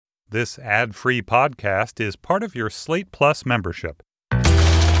This ad-free podcast is part of your Slate Plus membership. Dear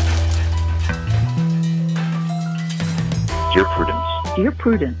Prudence. Dear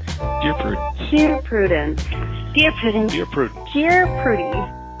Prudence. Dear Prudence. Dear Prudence. Dear Prudence. Dear Prudence. Dear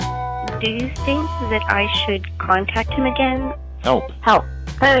Prudy. Do you think that I should contact him again? Help. Help.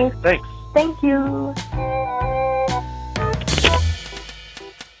 Thanks. Thanks. Thank you.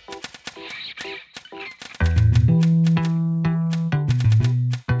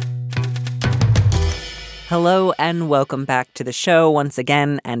 Hello and welcome back to the show once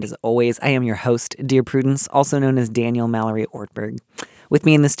again, and as always, I am your host, Dear Prudence, also known as Daniel Mallory Ortberg. With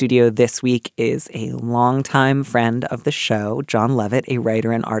me in the studio this week is a longtime friend of the show, John Levitt, a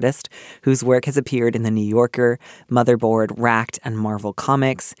writer and artist whose work has appeared in The New Yorker, Motherboard, Racked, and Marvel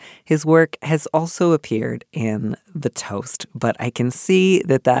Comics. His work has also appeared in The Toast, but I can see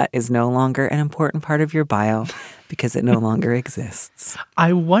that that is no longer an important part of your bio because it no longer exists.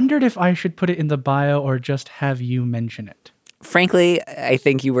 I wondered if I should put it in the bio or just have you mention it. Frankly, I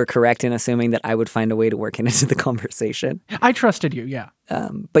think you were correct in assuming that I would find a way to work it into the conversation. I trusted you, yeah.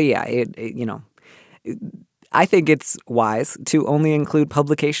 But yeah, I think it's wise to only include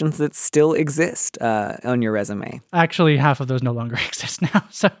publications that still exist on your resume. Actually, half of those no longer exist now,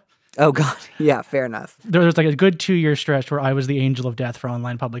 so... Oh, God. Yeah, fair enough. There was like a good 2-year stretch where I was the angel of death for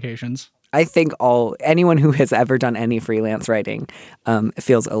online publications. I think anyone who has ever done any freelance writing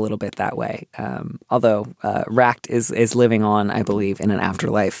feels a little bit that way. Although Racked is living on, I believe, in an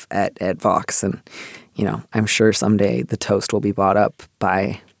afterlife at Vox. And, I'm sure someday The Toast will be bought up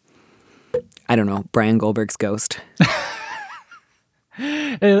by, I don't know, Brian Goldberg's ghost.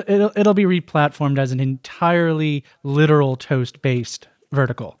 It'll be replatformed as an entirely literal Toast-based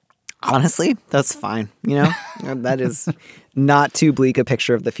vertical. Honestly, that's fine. That is not too bleak a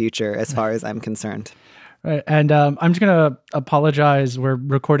picture of the future as far as I'm concerned. Right. And I'm just going to apologize. We're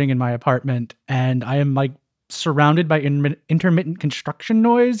recording in my apartment and I am surrounded by intermittent construction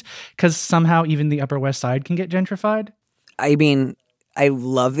noise because somehow even the Upper West Side can get gentrified. I mean, I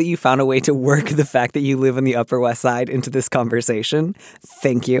love that you found a way to work the fact that you live on the Upper West Side into this conversation.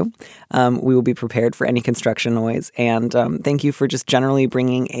 Thank you. We will be prepared for any construction noise. And thank you for just generally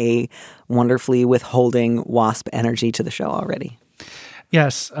bringing a wonderfully withholding WASP energy to the show already.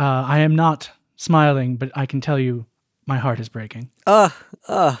 Yes, I am not smiling, but I can tell you my heart is breaking.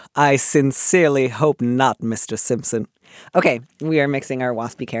 I sincerely hope not, Mr. Simpson. Okay, we are mixing our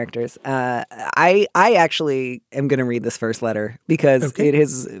waspy characters. I actually am going to read this first letter because It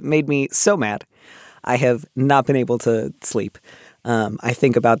has made me so mad. I have not been able to sleep. I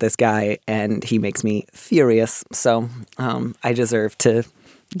think about this guy and he makes me furious. So I deserve to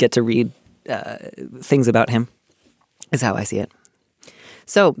get to read things about him, is how I see it.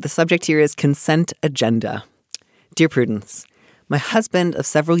 So the subject here is consent agenda. Dear Prudence, my husband of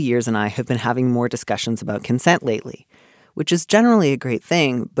several years and I have been having more discussions about consent lately, which is generally a great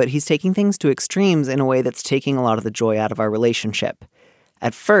thing, but he's taking things to extremes in a way that's taking a lot of the joy out of our relationship.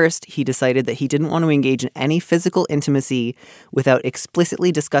 At first, he decided that he didn't want to engage in any physical intimacy without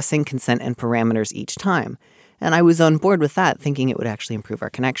explicitly discussing consent and parameters each time, and I was on board with that, thinking it would actually improve our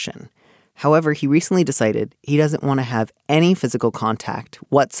connection. However, he recently decided he doesn't want to have any physical contact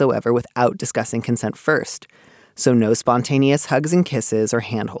whatsoever without discussing consent first, so no spontaneous hugs and kisses or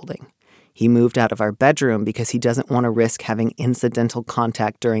hand-holding. He moved out of our bedroom because he doesn't want to risk having incidental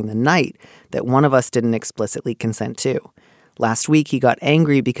contact during the night that one of us didn't explicitly consent to. Last week, he got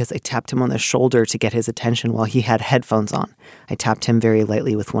angry because I tapped him on the shoulder to get his attention while he had headphones on. I tapped him very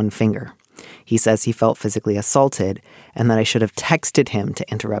lightly with one finger. He says he felt physically assaulted and that I should have texted him to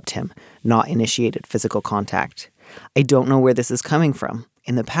interrupt him, not initiated physical contact. I don't know where this is coming from.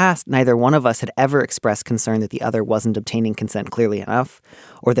 In the past, neither one of us had ever expressed concern that the other wasn't obtaining consent clearly enough,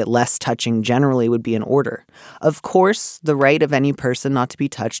 or that less touching generally would be in order. Of course, the right of any person not to be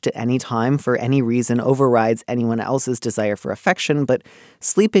touched at any time for any reason overrides anyone else's desire for affection, but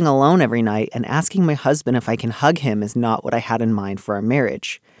sleeping alone every night and asking my husband if I can hug him is not what I had in mind for our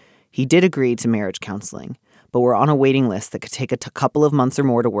marriage. He did agree to marriage counseling, but we're on a waiting list that could take a couple of months or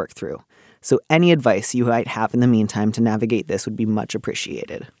more to work through. So any advice you might have in the meantime to navigate this would be much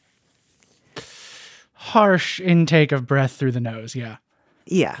appreciated. Harsh intake of breath through the nose, yeah.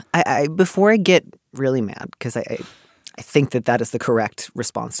 Yeah. I before I get really mad, because I think that is the correct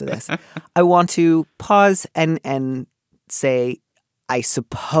response to this, I want to pause and say, I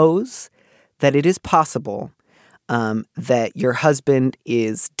suppose that it is possible that your husband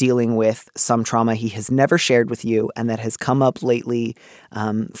is dealing with some trauma he has never shared with you and that has come up lately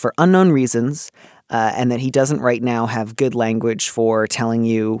for unknown reasons, and that he doesn't right now have good language for telling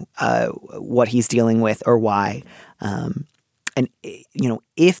you what he's dealing with or why.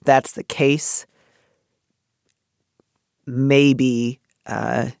 if that's the case, maybe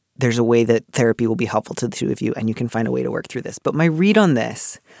there's a way that therapy will be helpful to the two of you and you can find a way to work through this. But my read on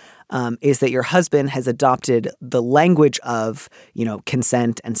this is that your husband has adopted the language of,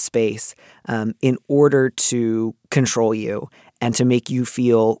 consent and space in order to control you and to make you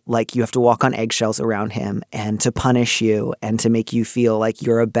feel like you have to walk on eggshells around him and to punish you and to make you feel like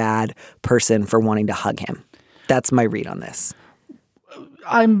you're a bad person for wanting to hug him. That's my read on this.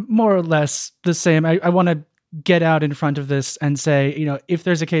 I'm more or less the same. I want to get out in front of this and say, if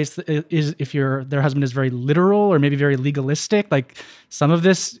there's a case if their husband is very literal or maybe very legalistic, like some of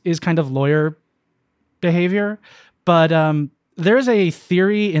this is kind of lawyer behavior, but there's a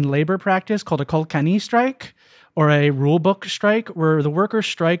theory in labor practice called a Kolkani strike or a rule book strike, where the workers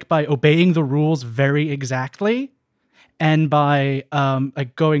strike by obeying the rules very exactly and by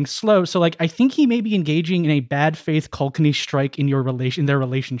going slow. So I think he may be engaging in a bad faith Kolkani strike in their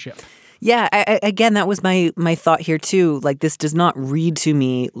relationship. Yeah, again, that was my thought here too. Like, this does not read to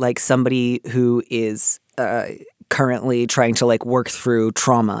me like somebody who is currently trying to work through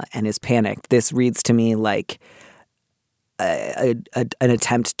trauma and is panicked. This reads to me like an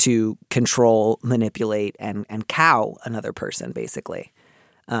attempt to control, manipulate, and cow another person, basically.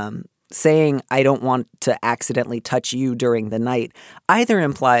 Saying, I don't want to accidentally touch you during the night either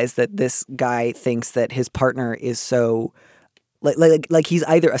implies that this guy thinks that his partner is so... Like he's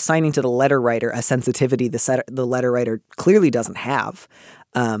either assigning to the letter writer a sensitivity the letter writer clearly doesn't have,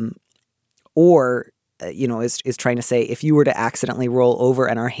 or is trying to say, if you were to accidentally roll over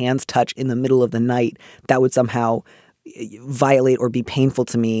and our hands touch in the middle of the night, that would somehow violate or be painful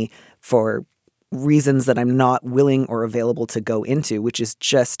to me for reasons that I'm not willing or available to go into, which is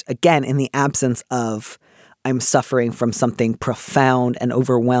just, again, in the absence of I'm suffering from something profound and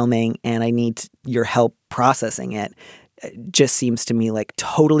overwhelming and I need your help processing it. Just seems to me like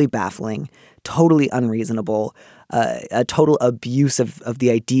totally baffling, totally unreasonable, a total abuse of the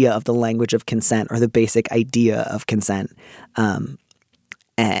idea of the language of consent or the basic idea of consent. And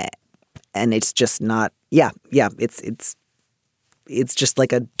it's just not, it's just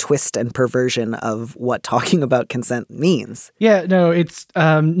like a twist and perversion of what talking about consent means. Yeah, no, it's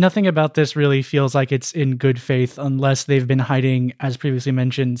nothing about this really feels like it's in good faith unless they've been hiding, as previously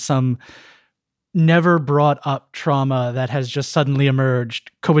mentioned, some never brought up trauma that has just suddenly emerged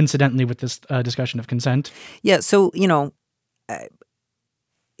coincidentally with this discussion of consent. Yeah. So,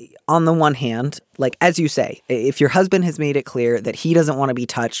 on the one hand, as you say, if your husband has made it clear that he doesn't want to be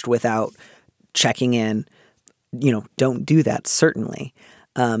touched without checking in, don't do that, certainly.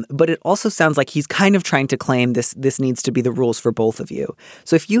 But it also sounds like he's kind of trying to claim this needs to be the rules for both of you.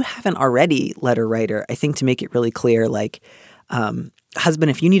 So if you haven't already, letter writer, I think to make it really clear,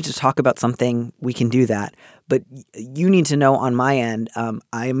 husband, if you need to talk about something, we can do that. But you need to know on my end,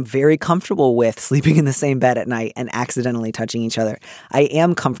 I'm very comfortable with sleeping in the same bed at night and accidentally touching each other. I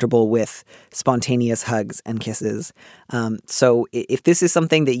am comfortable with spontaneous hugs and kisses. So if this is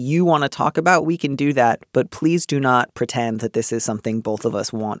something that you want to talk about, we can do that. But please do not pretend that this is something both of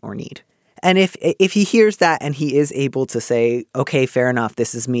us want or need. And if he hears that and he is able to say, okay, fair enough,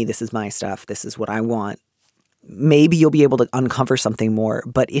 this is me, this is my stuff, this is what I want, maybe you'll be able to uncover something more.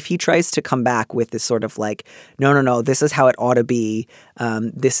 But if he tries to come back with this sort of no, this is how it ought to be,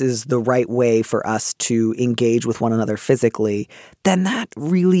 this is the right way for us to engage with one another physically, then that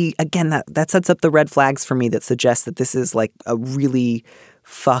really, again, that sets up the red flags for me that suggest that this is a really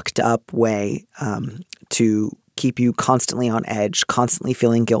fucked up way to keep you constantly on edge, constantly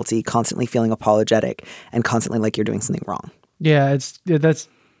feeling guilty, constantly feeling apologetic, and constantly like you're doing something wrong. Yeah,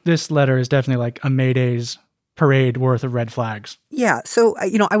 this letter is definitely like a Mayday's parade worth of red flags. Yeah. So,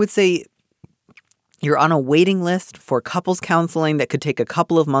 I would say you're on a waiting list for couples counseling that could take a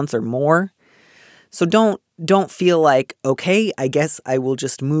couple of months or more. So don't feel like, okay, I guess I will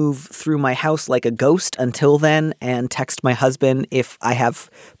just move through my house like a ghost until then and text my husband if I have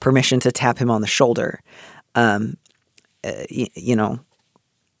permission to tap him on the shoulder. I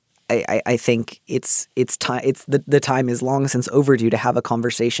think it's time. It's the time is long since overdue to have a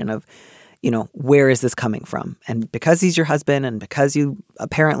conversation of, where is this coming from? And because he's your husband and because you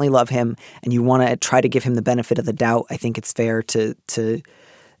apparently love him and you want to try to give him the benefit of the doubt, I think it's fair to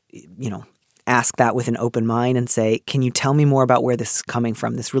ask that with an open mind and say, can you tell me more about where this is coming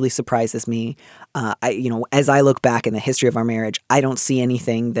from? This really surprises me. As I look back in the history of our marriage, I don't see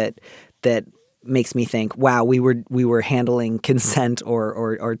anything that makes me think, wow, we were handling consent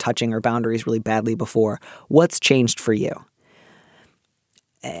or touching our boundaries really badly before. What's changed for you?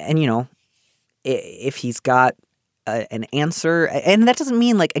 And, if he's got an answer. And that doesn't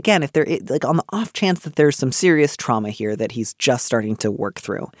mean like, again, if there like on the off chance that there's some serious trauma here that he's just starting to work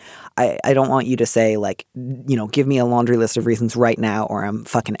through, I don't want you to say like, give me a laundry list of reasons right now or I'm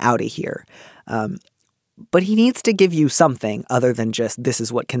fucking out of here. But he needs to give you something other than just this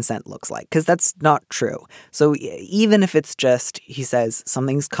is what consent looks like, because that's not true. So even if it's just, he says,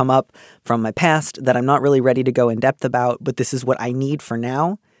 something's come up from my past that I'm not really ready to go in depth about, but this is what I need for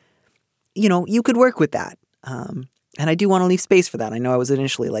now, you could work with that. And I do want to leave space for that. I know I was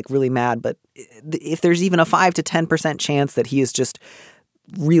initially like really mad, but if there's even a 5 to 10% chance that he is just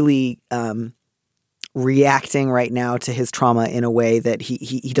really reacting right now to his trauma in a way that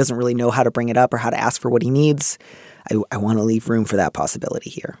he doesn't really know how to bring it up or how to ask for what he needs, I want to leave room for that possibility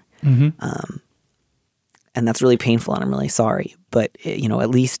here. Mm-hmm. And that's really painful and I'm really sorry. But, at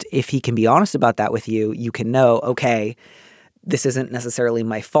least if he can be honest about that with you, you can know, okay, this isn't necessarily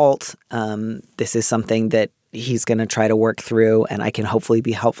my fault. This is something that he's going to try to work through and I can hopefully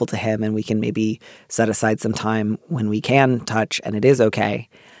be helpful to him and we can maybe set aside some time when we can touch and it is okay.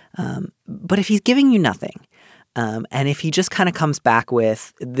 But if he's giving you nothing, and if he just kind of comes back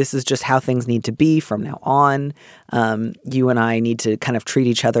with, this is just how things need to be from now on, you and I need to kind of treat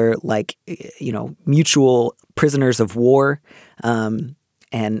each other like, mutual prisoners of war, and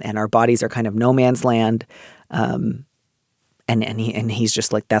our bodies are kind of no man's land, and he's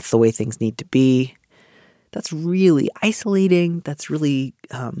just like, that's the way things need to be. That's really isolating. That's really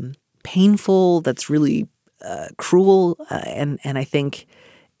painful. That's really cruel. And I think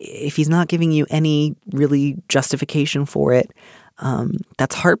if he's not giving you any really justification for it,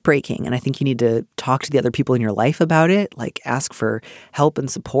 that's heartbreaking. And I think you need to talk to the other people in your life about it, like ask for help and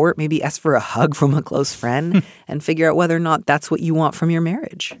support, maybe ask for a hug from a close friend and figure out whether or not that's what you want from your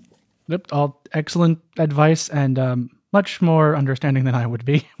marriage. Yep, all excellent advice and much more understanding than I would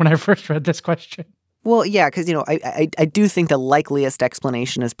be when I first read this question. Well, yeah, because, I do think the likeliest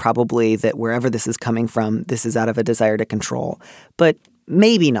explanation is probably that wherever this is coming from, this is out of a desire to control. But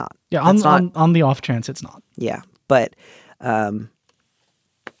maybe not. Yeah, on the off chance it's not. Yeah, but man,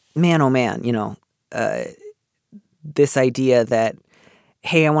 oh man, this idea that,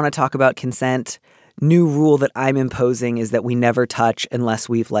 hey, I want to talk about consent. New rule that I'm imposing is that we never touch unless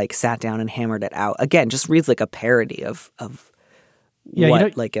we've like sat down and hammered it out. Again, just reads like a parody of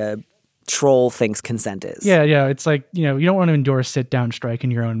what like a troll thinks consent is. Yeah. It's like, you don't want to endure a sit-down strike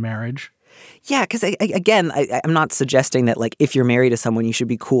in your own marriage. Yeah, because I'm not suggesting that like if you're married to someone, you should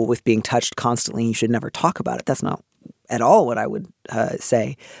be cool with being touched constantly. You should never talk about it. That's not at all what I would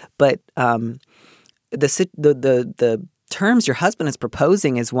say. But the terms your husband is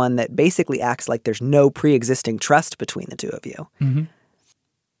proposing is one that basically acts like there's no pre-existing trust between the two of you. Mm-hmm.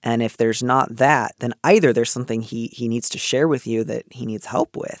 And if there's not that, then either there's something he needs to share with you that he needs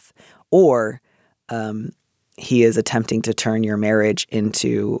help with, or he is attempting to turn your marriage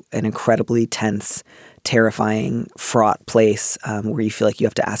into an incredibly tense, terrifying, fraught place where you feel like you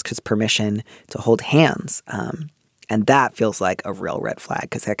have to ask his permission to hold hands. And that feels like a real red flag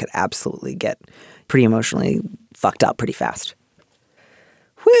because that could absolutely get pretty emotionally fucked up pretty fast.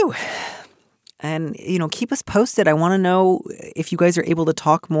 Whew. And, keep us posted. I want to know if you guys are able to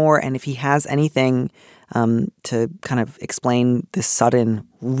talk more and if he has anything to kind of explain this sudden,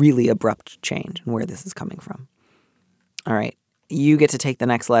 really abrupt change and where this is coming from. All right. You get to take the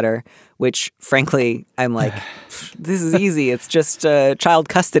next letter, which, frankly, I'm like, this is easy. It's just child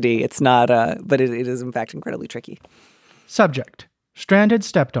custody. It's not, but it is, in fact, incredibly tricky. Subject: Stranded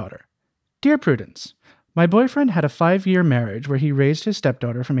stepdaughter. Dear Prudence, my boyfriend had a 5-year marriage where he raised his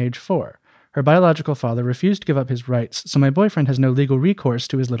stepdaughter from age 4. Her biological father refused to give up his rights, so my boyfriend has no legal recourse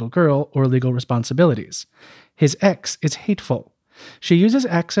to his little girl or legal responsibilities. His ex is hateful. She uses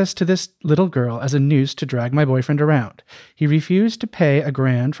access to this little girl as a noose to drag my boyfriend around. He refused to pay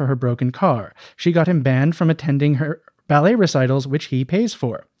 $1,000 for her broken car. She got him banned from attending her ballet recitals, which he pays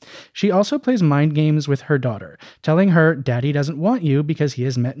for. She also plays mind games with her daughter, telling her daddy doesn't want you because he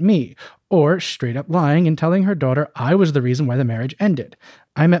has met me, or straight up lying and telling her daughter I was the reason why the marriage ended.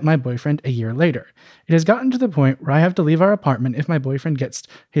 I met my boyfriend a year later. It has gotten to the point where I have to leave our apartment if my boyfriend gets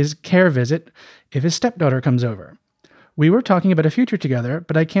his care visit if his stepdaughter comes over. We were talking about a future together,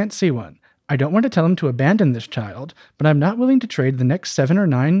 but I can't see one. I don't want to tell him to abandon this child, but I'm not willing to trade the next 7 or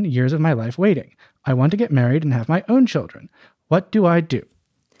 9 years of my life waiting. I want to get married and have my own children. What do I do?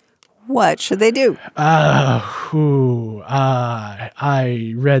 What should they do? I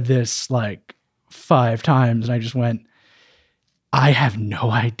read this like 5 times and I just went, I have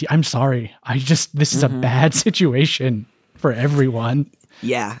no idea. I'm sorry. This is a bad situation for everyone.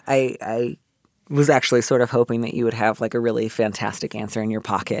 Yeah, I was actually sort of hoping that you would have like a really fantastic answer in your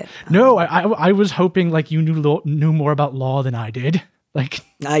pocket. No, I was hoping like you knew more about law than I did. Like,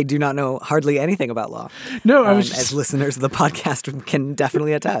 I do not know hardly anything about law. No, I was just, as listeners of the podcast can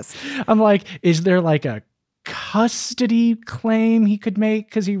definitely attest. I'm like, is there like a custody claim he could make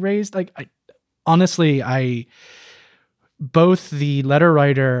because he raised honestly, both the letter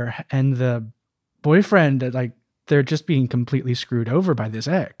writer and the boyfriend, like, they're just being completely screwed over by this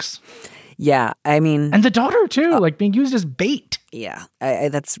ex. Yeah, I mean, and the daughter too, like being used as bait. Yeah,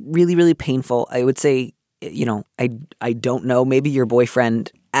 that's really, really painful. I would say, you know, I don't know. Maybe your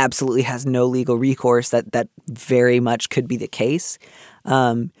boyfriend absolutely has no legal recourse. That very much could be the case.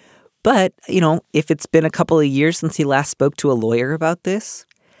 But, you know, if it's been a couple of years since he last spoke to a lawyer about this,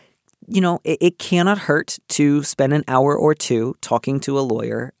 you know, it cannot hurt to spend an hour or two talking to a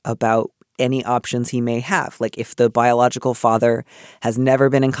lawyer about any options he may have. Like if the biological father has never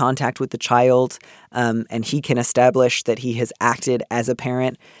been in contact with the child, and he can establish that he has acted as a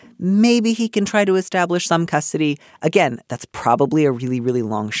parent, maybe he can try to establish some custody. Again, that's probably a really, really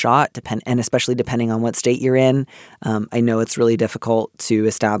long shot, and especially depending on what state you're in. I know it's really difficult to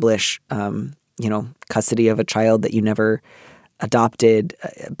establish, you know, custody of a child that you never adopted,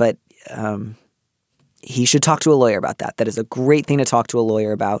 but he should talk to a lawyer about that. That is a great thing to talk to a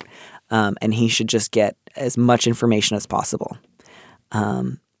lawyer about. And he should just get as much information as possible.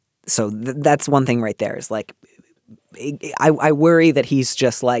 So that's one thing right there is like, I worry that he's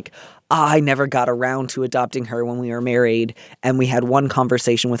just like, I never got around to adopting her when we were married. And we had one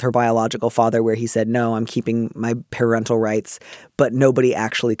conversation with her biological father where he said, no, I'm keeping my parental rights. But nobody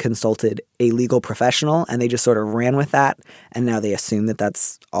actually consulted a legal professional. And they just sort of ran with that. And now they assume that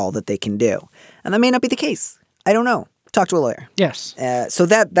that's all that they can do. And that may not be the case. I don't know. Talk to a lawyer. Yes. So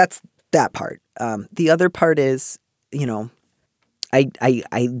that's that part. The other part is, you know, I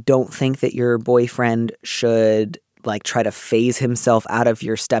don't think that your boyfriend should like try to phase himself out of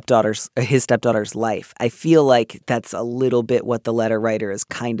his stepdaughter's life. I feel like that's a little bit what the letter writer is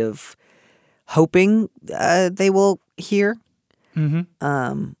kind of hoping they will hear. Mm-hmm.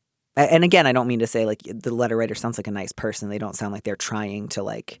 And again, I don't mean to say like the letter writer sounds like a nice person. They don't sound like they're trying to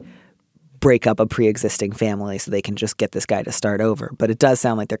like break up a pre-existing family so they can just get this guy to start over. But it does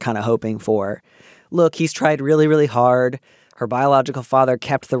sound like they're kind of hoping for, look, he's tried really, really hard. Her biological father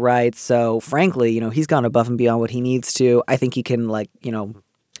kept the rights. So frankly, you know, he's gone above and beyond what he needs to. I think he can like, you know,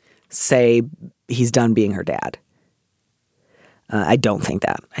 say he's done being her dad. I don't think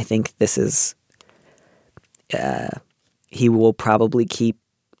that. I think this is, he will probably keep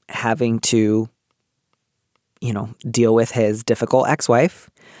having to, you know, deal with his difficult ex-wife.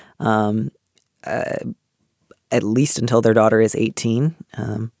 At least until their daughter is 18,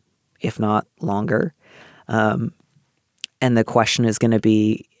 if not longer. And the question is going to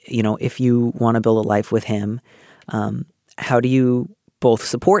be, you know, if you want to build a life with him, how do you both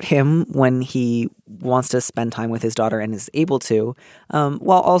support him when he wants to spend time with his daughter and is able to,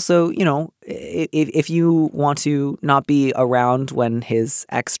 while also, you know, if you want to not be around when his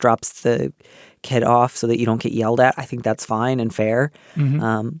ex drops the kid off so that you don't get yelled at, I think that's fine and fair.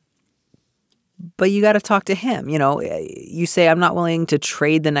 Mm-hmm. But you got to talk to him. You know, you say, I'm not willing to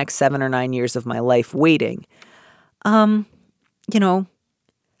trade the next 7 or 9 years of my life waiting. You know,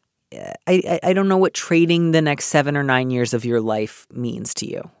 I don't know what trading the next 7 or 9 years of your life means to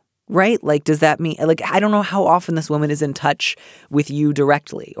you, right? Like, does that mean, like, I don't know how often this woman is in touch with you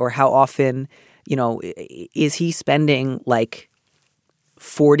directly, or how often, you know, is he spending like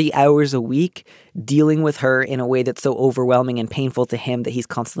 40 hours a week dealing with her in a way that's so overwhelming and painful to him that he's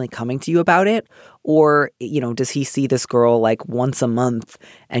constantly coming to you about it? Or, you know, does he see this girl like once a month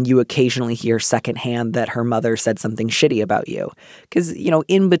and you occasionally hear secondhand that her mother said something shitty about you? Because, you know,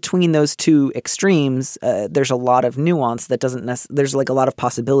 in between those two extremes, there's a lot of nuance that doesn't there's like a lot of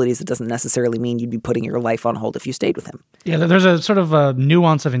possibilities that doesn't necessarily mean you'd be putting your life on hold if you stayed with him. Yeah, there's a sort of a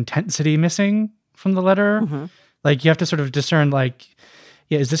nuance of intensity missing from the letter. Mm-hmm. Like you have to sort of discern like,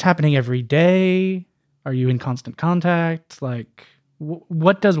 yeah, is this happening every day? Are you in constant contact? Like,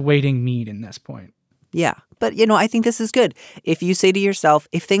 what does waiting mean in this point? Yeah, but, you know, I think this is good. If you say to yourself,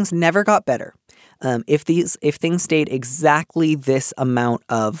 if things never got better, if things stayed exactly this amount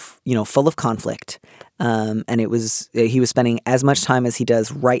of, you know, full of conflict, and he was spending as much time as he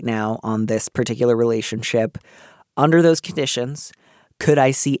does right now on this particular relationship, under those conditions, could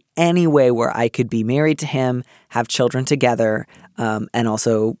I see any way where I could be married to him, have children together, and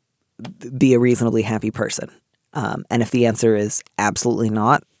also be a reasonably happy person? And if the answer is absolutely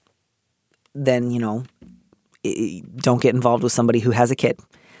not, then, you know, don't get involved with somebody who has a kid.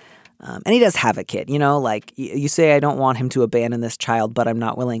 And he does have a kid, like you say, I don't want him to abandon this child, but I'm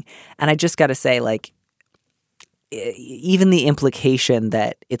not willing. And I just got to say, like, even the implication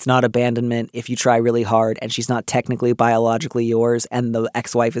that it's not abandonment if you try really hard and she's not technically biologically yours and the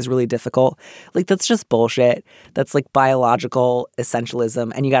ex-wife is really difficult, like that's just bullshit. That's like biological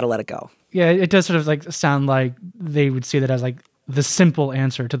essentialism and you got to let it go. Yeah, it does sort of like sound like they would see that as like the simple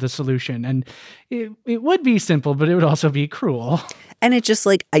answer to the solution. And it would be simple, but it would also be cruel. And it's just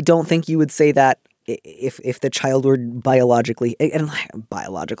like, I don't think you would say that if the child were biologically, and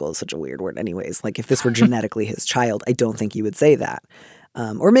biological is such a weird word anyways, like if this were genetically his child, I don't think you would say that.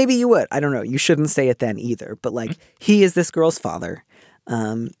 Or maybe you would. I don't know. You shouldn't say it then either. But like, he is this girl's father.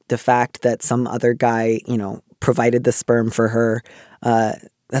 The fact that some other guy, provided the sperm for her,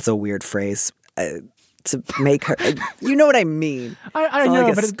 that's a weird phrase. To make her, you know what I mean? I know,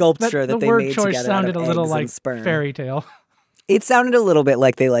 like a but sculpture that the they word made choice together sounded out a of little eggs like and sperm. fairy tale. It sounded a little bit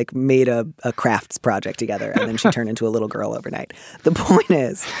like they like made a crafts project together and then she turned into a little girl overnight. The point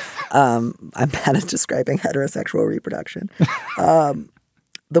is, I'm bad at describing heterosexual reproduction.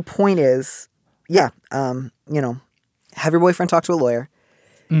 The point is, have your boyfriend talk to a lawyer.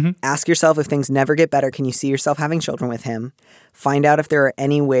 Mm-hmm. Ask yourself if things never get better, can you see yourself having children with him? Find out if there are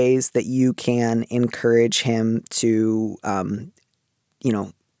any ways that you can encourage him to,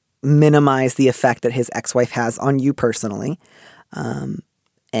 minimize the effect that his ex-wife has on you personally. And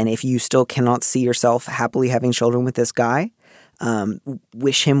if you still cannot see yourself happily having children with this guy,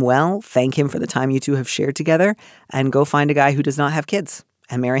 wish him well, thank him for the time you two have shared together, and go find a guy who does not have kids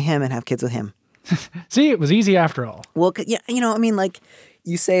and marry him and have kids with him. See, it was easy after all. Well, yeah,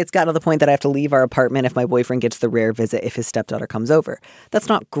 you say it's gotten to the point that I have to leave our apartment if my boyfriend gets the rare visit if his stepdaughter comes over. That's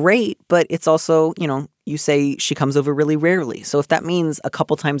not great, but it's also, you say she comes over really rarely. So if that means a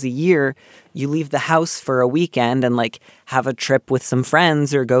couple times a year you leave the house for a weekend and like have a trip with some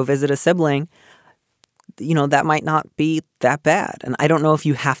friends or go visit a sibling, that might not be that bad. And I don't know if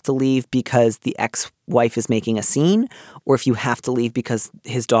you have to leave because the ex-wife is making a scene or if you have to leave because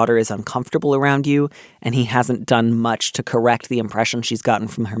his daughter is uncomfortable around you and he hasn't done much to correct the impression she's gotten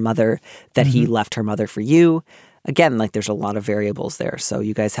from her mother that he left her mother for you. Again, like there's a lot of variables there. So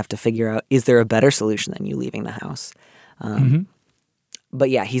you guys have to figure out, is there a better solution than you leaving the house? But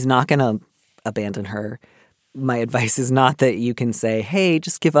yeah, he's not going to abandon her. My advice is not that you can say, hey,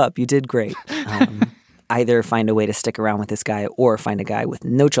 just give up. You did great. Either find a way to stick around with this guy or find a guy with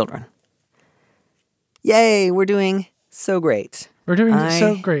no children. Yay, we're doing so great. We're doing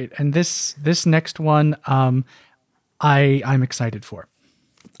so great. And this next one, I'm excited for.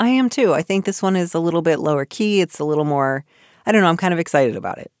 I am too. I think this one is a little bit lower key. It's a little more, I don't know, I'm kind of excited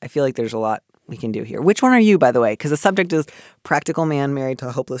about it. I feel like there's a lot we can do here. Which one are you, by the way? Because the subject is practical man married to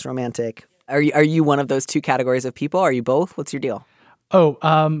a hopeless romantic. Are you one of those two categories of people? Are you both? What's your deal?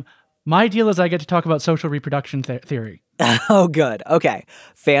 My deal is I get to talk about social reproduction theory. Oh, good. Okay.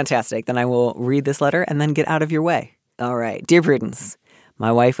 Fantastic. Then I will read this letter and then get out of your way. All right. Dear Prudence,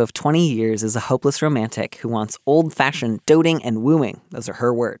 my wife of 20 years is a hopeless romantic who wants old-fashioned doting and wooing. Those are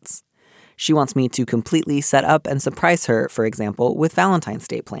her words. She wants me to completely set up and surprise her, for example, with Valentine's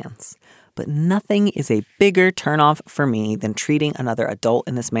Day plans. But nothing is a bigger turnoff for me than treating another adult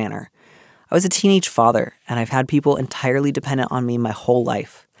in this manner. I was a teenage father, and I've had people entirely dependent on me my whole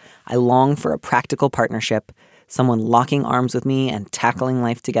life. I long for a practical partnership, someone locking arms with me and tackling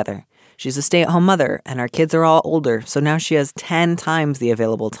life together. She's a stay-at-home mother, and our kids are all older, so now she has 10 times the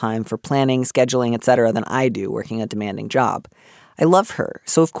available time for planning, scheduling, etc. than I do working a demanding job. I love her,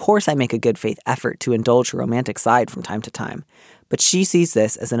 so of course I make a good faith effort to indulge her romantic side from time to time. But she sees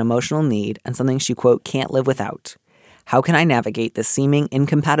this as an emotional need and something she, quote, can't live without. How can I navigate this seeming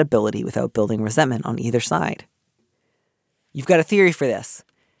incompatibility without building resentment on either side? You've got a theory for this.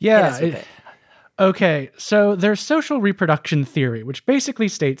 Yeah. Okay, so there's social reproduction theory, which basically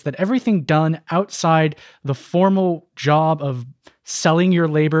states that everything done outside the formal job of selling your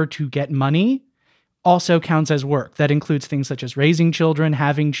labor to get money also counts as work. That includes things such as raising children,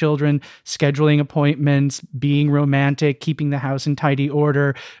 having children, scheduling appointments, being romantic, keeping the house in tidy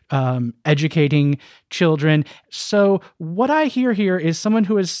order, educating children. So what I hear here is someone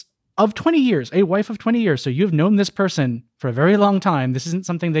who is of 20 years, a wife of 20 years. So you've known this person for a very long time. This isn't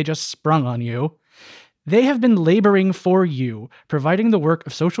something they just sprung on you. They have been laboring for you, providing the work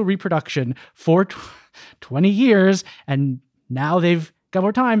of social reproduction for 20 years, and now they've got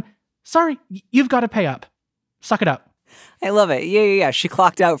more time. Sorry, you've got to pay up. Suck it up. I love it. Yeah. She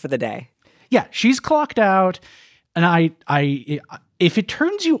clocked out for the day. Yeah, she's clocked out. And I if it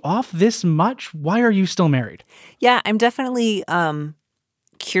turns you off this much, why are you still married? Yeah, I'm definitely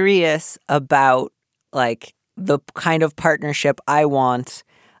curious about like the kind of partnership I want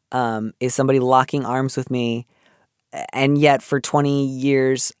is somebody locking arms with me. And yet for 20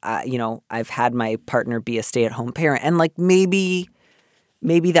 years, I've had my partner be a stay-at-home parent. And like maybe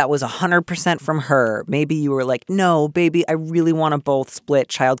that was 100% from her. Maybe you were like, no, baby, I really want to both split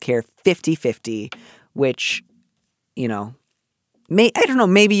childcare 50-50, which, I don't know,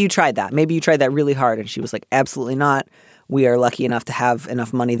 maybe you tried that. Maybe you tried that really hard. And she was like, absolutely not. We are lucky enough to have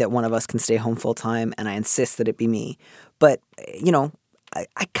enough money that one of us can stay home full time. And I insist that it be me. But,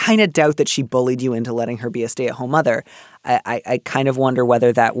 I kind of doubt that she bullied you into letting her be a stay-at-home mother. I kind of wonder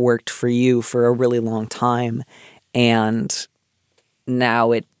whether that worked for you for a really long time and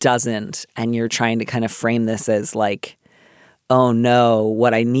now it doesn't. And you're trying to kind of frame this as like, oh no,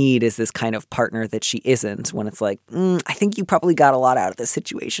 what I need is this kind of partner that she isn't, when it's like, I think you probably got a lot out of this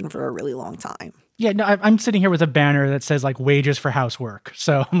situation for a really long time. Yeah, no, I'm sitting here with a banner that says like wages for housework.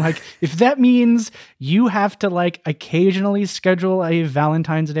 So I'm like, if that means you have to like occasionally schedule a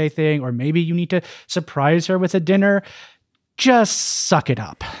Valentine's Day thing, or maybe you need to surprise her with a dinner, just suck it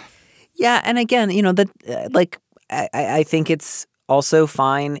up. Yeah. And again, I think it's also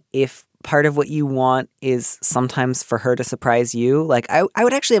fine if part of what you want is sometimes for her to surprise you. Like I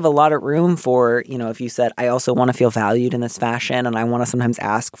would actually have a lot of room for, if you said, I also want to feel valued in this fashion and I want to sometimes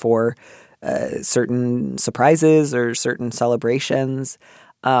ask for certain surprises or certain celebrations.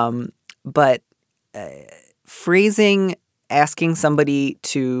 But phrasing asking somebody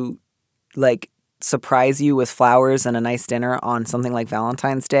to like surprise you with flowers and a nice dinner on something like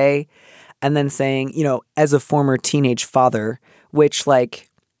Valentine's Day, and then saying, as a former teenage father, which like,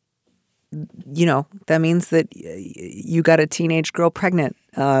 that means that you got a teenage girl pregnant.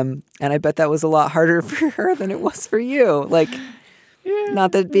 And I bet that was a lot harder for her than it was for you. Like,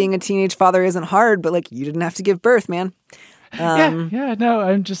 not that being a teenage father isn't hard, but like you didn't have to give birth, man. No,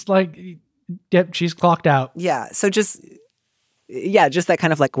 I'm just like, yep, she's clocked out. Yeah. So just that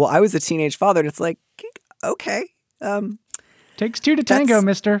kind of like, well, I was a teenage father. And it's like, okay. Takes two to tango,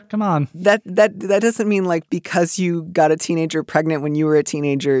 mister. Come on. That doesn't mean like because you got a teenager pregnant when you were a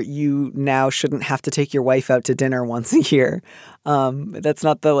teenager, you now shouldn't have to take your wife out to dinner once a year. That's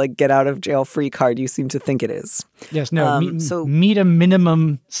not the like get out of jail free card you seem to think it is. Yes, no. Meet a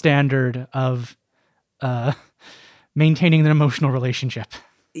minimum standard of maintaining an emotional relationship.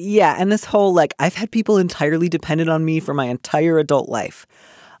 Yeah, and this whole like I've had people entirely dependent on me for my entire adult life.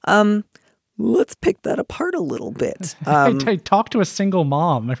 Let's pick that apart a little bit. I talk to a single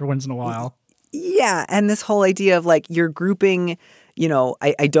mom every once in a while. Yeah, and this whole idea of like you're grouping,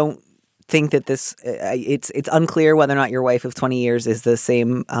 I don't think that this it's unclear whether or not your wife of 20 years is the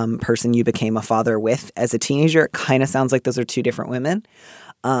same person you became a father with as a teenager. It kind of sounds like those are two different women.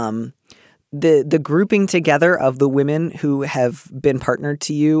 The grouping together of the women who have been partnered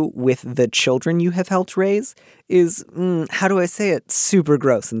to you with the children you have helped raise is, how do I say it? Super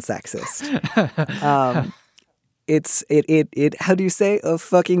gross and sexist. It how do you say?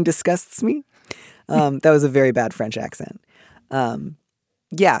 Fucking disgusts me. That was a very bad French accent.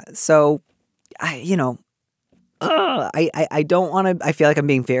 Yeah. So I don't want to, I feel like I'm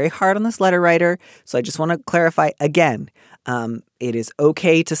being very hard on this letter writer. So I just want to clarify again. It is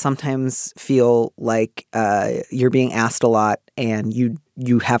okay to sometimes feel like you're being asked a lot and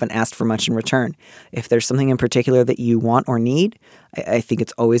you haven't asked for much in return. If there's something in particular that you want or need, I think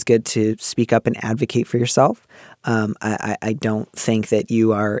it's always good to speak up and advocate for yourself. I don't think that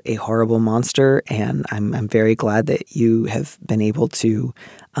you are a horrible monster, and I'm very glad that you have been able to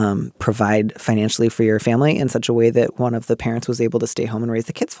provide financially for your family in such a way that one of the parents was able to stay home and raise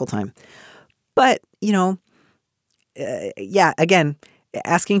the kids full time. But, again,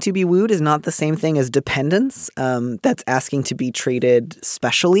 asking to be wooed is not the same thing as dependence. That's asking to be treated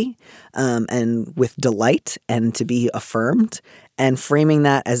specially and with delight and to be affirmed. And framing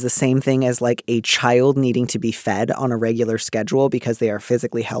that as the same thing as like a child needing to be fed on a regular schedule because they are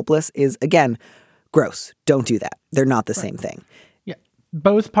physically helpless is, again, gross. Don't do that. They're not the same thing. Yeah.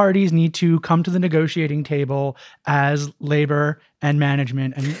 Both parties need to come to the negotiating table as labor and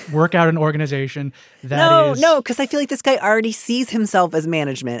management and work out an organization that No, because I feel like this guy already sees himself as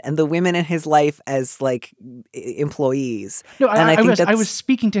management and the women in his life as like employees. No, and I was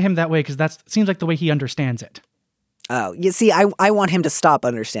speaking to him that way because that seems like the way he understands it. Oh, you see, I want him to stop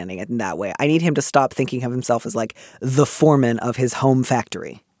understanding it in that way. I need him to stop thinking of himself as like the foreman of his home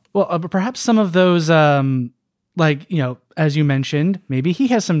factory. Well, perhaps some of those, as you mentioned, maybe he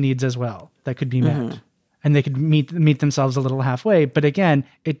has some needs as well that could be met. Mm-hmm. And they could meet themselves a little halfway. But again,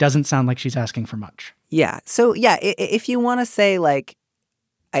 it doesn't sound like she's asking for much. Yeah. So, yeah, if you want to say, like,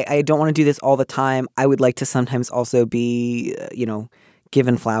 I don't want to do this all the time, I would like to sometimes also be,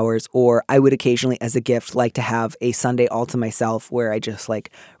 given flowers, or I would occasionally, as a gift, like to have a Sunday all to myself where I just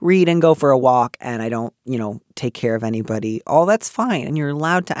like read and go for a walk and I don't, take care of anybody. All that's fine. And you're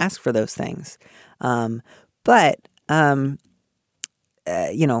allowed to ask for those things.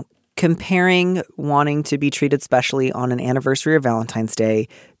 Comparing wanting to be treated specially on an anniversary or Valentine's Day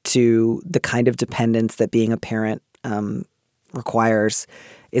to the kind of dependence that being a parent requires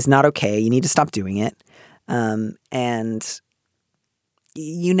is not okay. You need to stop doing it. And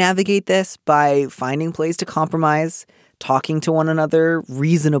you navigate this by finding ways to compromise, talking to one another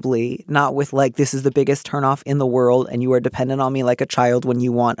reasonably, not with like, this is the biggest turnoff in the world and you are dependent on me like a child when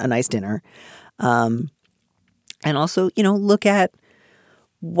you want a nice dinner. And also, look at,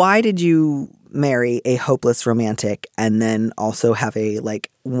 why did you marry a hopeless romantic and then also have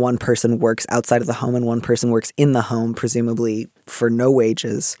one person works outside of the home and one person works in the home, presumably for no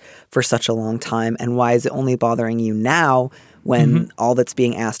wages for such a long time? And why is it only bothering you now when all that's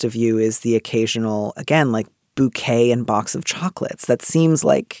being asked of you is the occasional, again, like bouquet and box of chocolates? That seems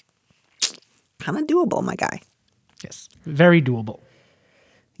like kind of doable, my guy. Yes, very doable.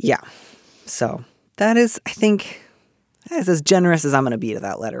 Yeah. So that is, I think, that is as generous as I'm going to be to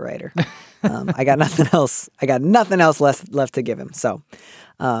that letter writer. I got nothing else. Left to give him. So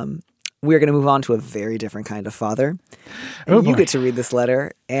we're going to move on to a very different kind of father. And you get to read this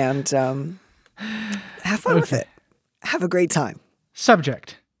letter and have fun with it. Have a great time.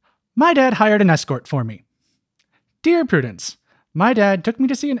 Subject: My dad hired an escort for me. Dear Prudence, my dad took me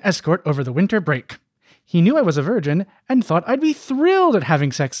to see an escort over the winter break. He knew I was a virgin and thought I'd be thrilled at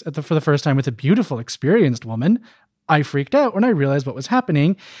having sex for the first time with a beautiful, experienced woman. I freaked out when I realized what was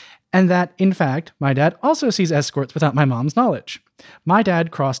happening, and that, in fact, my dad also sees escorts without my mom's knowledge. My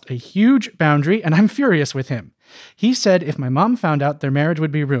dad crossed a huge boundary, and I'm furious with him. He said if my mom found out, their marriage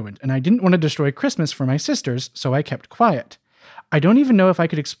would be ruined, and I didn't want to destroy Christmas for my sisters, so I kept quiet. I don't even know if I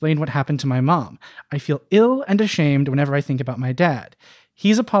could explain what happened to my mom. I feel ill and ashamed whenever I think about my dad.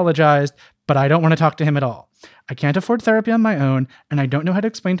 He's apologized, but I don't want to talk to him at all. I can't afford therapy on my own, and I don't know how to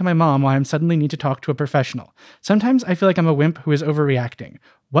explain to my mom why I suddenly need to talk to a professional. Sometimes I feel like I'm a wimp who is overreacting.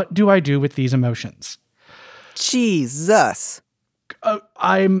 What do I do with these emotions? Jesus.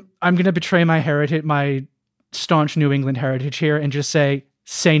 I'm going to betray my heritage, my staunch New England heritage here, and just say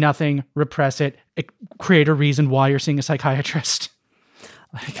nothing, repress it, create a reason why you're seeing a psychiatrist.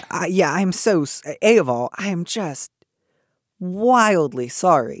 I'm so, A of all, I am just wildly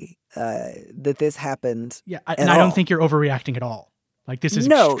sorry that this happened. Yeah, and I don't think you're overreacting at all. Like, this is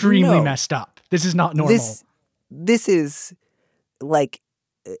extremely messed up. This is not normal. This is like,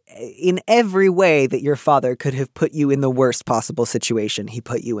 in every way that your father could have put you in the worst possible situation, he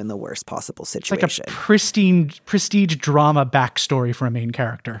put you in the worst possible situation. It's like a prestige drama backstory for a main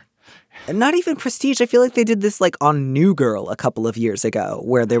character. And not even prestige. I feel like they did this like on New Girl a couple of years ago,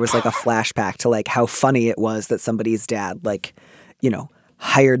 where there was like a flashback to like how funny it was that somebody's dad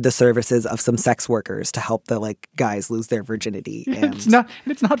hired the services of some sex workers to help the like guys lose their virginity. And it's not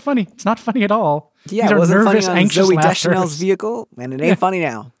funny. It's not funny at all. Yeah, These it wasn't nervous, funny on anxious Zooey laughters. Deschanel's vehicle, and it ain't funny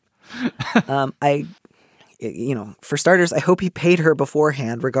now. For starters, I hope he paid her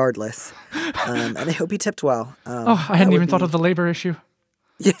beforehand, regardless, and I hope he tipped well. I hadn't even thought of the labor issue.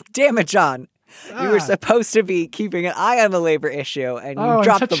 Yeah, damn it, John. You were supposed to be keeping an eye on the labor issue, and you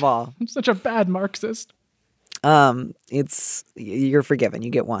dropped the ball. I'm such a bad Marxist. You're forgiven. You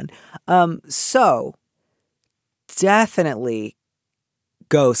get one. So definitely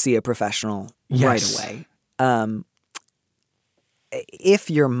go see a professional right away.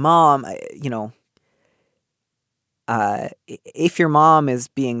 If your mom, if your mom is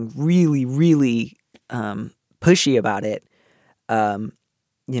being really, really pushy about it, what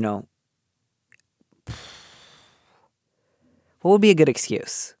would be a good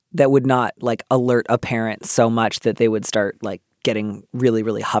excuse that would not like alert a parent so much that they would start like getting really,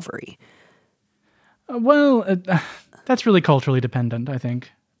 really hovery? That's really culturally dependent, I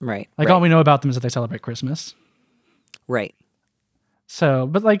think. Right. Like all we know about them is that they celebrate Christmas. Right. So,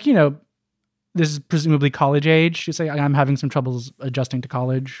 but this is presumably college age. You say, I'm having some troubles adjusting to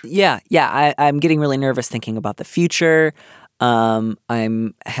college. Yeah. I'm getting really nervous thinking about the future.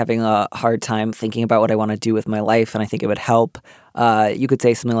 I'm having a hard time thinking about what I want to do with my life, and I think it would help. You could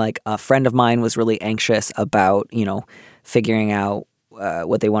say something like, a friend of mine was really anxious about, figuring out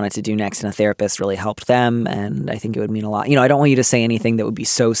what they wanted to do next, and a therapist really helped them, and I think it would mean a lot. I don't want you to say anything that would be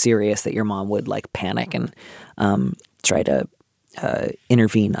so serious that your mom would like panic and try to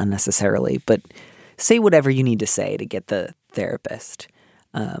intervene unnecessarily, but say whatever you need to say to get the therapist.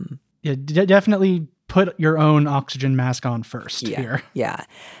 Definitely put your own oxygen mask on first here. Yeah.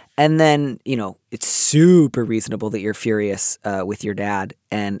 And then, it's super reasonable that you're furious with your dad.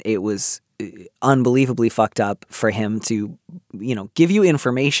 And it was unbelievably fucked up for him to, give you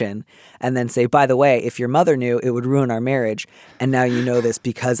information and then say, by the way, if your mother knew, it would ruin our marriage. And now you know this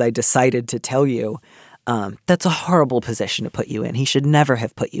because I decided to tell you. That's a horrible position to put you in. He should never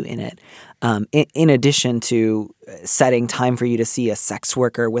have put you in it. In addition to setting time for you to see a sex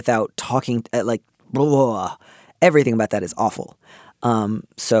worker without talking, blah, everything about that is awful.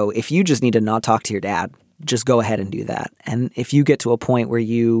 So if you just need to not talk to your dad, just go ahead and do that. And if you get to a point where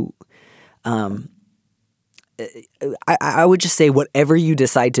you, I would just say whatever you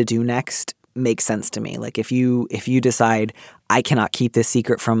decide to do next makes sense to me. Like if you decide I cannot keep this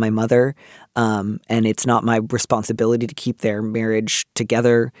secret from my mother, and it's not my responsibility to keep their marriage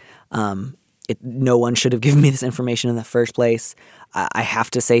together. No one should have given me this information in the first place. I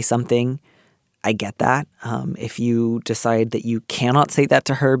have to say something. I get that. If you decide that you cannot say that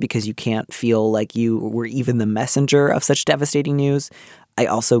to her because you can't feel like you were even the messenger of such devastating news, I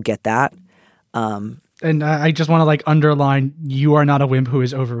also get that. And I just want to underline, you are not a wimp who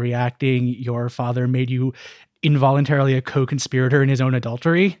is overreacting. Your father made you involuntarily a co-conspirator in his own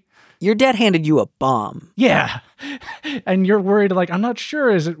adultery. Your dad handed you a bomb. Yeah. And you're worried, I'm not sure.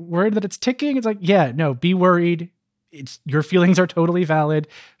 Is it worried that it's ticking? It's yeah, no, be worried. Your feelings are totally valid.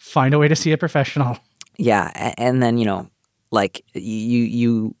 Find a way to see a professional. Yeah. And then, you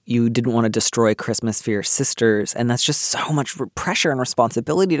didn't want to destroy Christmas for your sisters. And that's just so much pressure and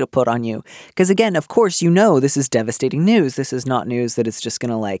responsibility to put on you. Because again, of course, this is devastating news. This is not news that it's just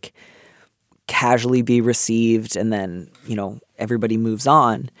going to casually be received and then, everybody moves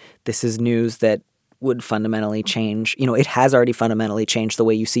on. This is news that would fundamentally change. It has already fundamentally changed the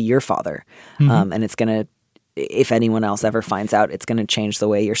way you see your father. Mm-hmm. And it's going to, if anyone else ever finds out, it's going to change the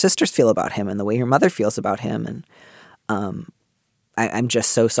way your sisters feel about him and the way your mother feels about him. And I'm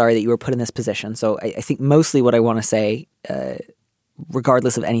just so sorry that you were put in this position. So I think mostly what I want to say,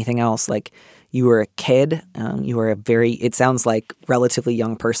 regardless of anything else, you were a kid. You were it sounds like relatively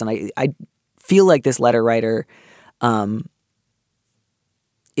young person. I feel like this letter writer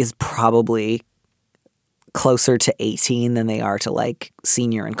is probably closer to 18 than they are to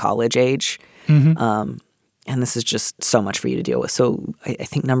senior and college age. Mm-hmm. And this is just so much for you to deal with. So I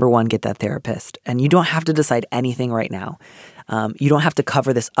think number one, get that therapist. And you don't have to decide anything right now. You don't have to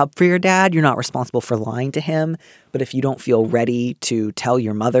cover this up for your dad. You're not responsible for lying to him. But if you don't feel ready to tell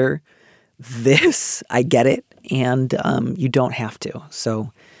your mother this, I get it. And you don't have to.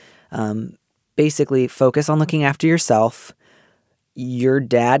 So basically focus on looking after yourself. Your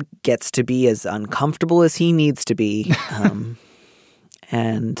dad gets to be as uncomfortable as he needs to be.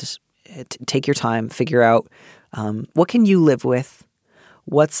 And take your time, figure out what can you live with,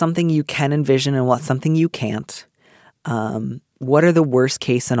 what's something you can envision and what's something you can't. What are the worst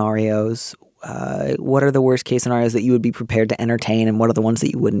case scenarios? What are the worst case scenarios that you would be prepared to entertain, and what are the ones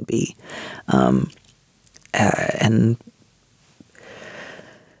that you wouldn't be? And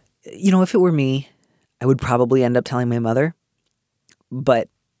if it were me, I would probably end up telling my mother, but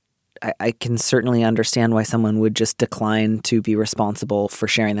I can certainly understand why someone would just decline to be responsible for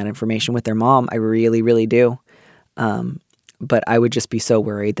sharing that information with their mom. I really, really do. But I would just be so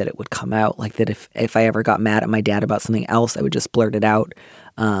worried that it would come out. That if I ever got mad at my dad about something else, I would just blurt it out.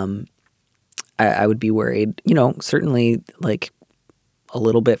 I would be worried, certainly a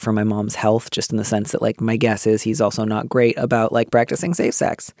little bit for my mom's health, just in the sense that my guess is he's also not great about practicing safe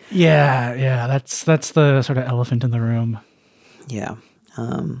sex. Yeah. That's the sort of elephant in the room. Yeah.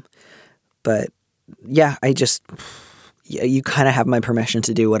 But yeah, you kind of have my permission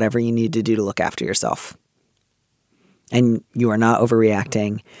to do whatever you need to do to look after yourself. And you are not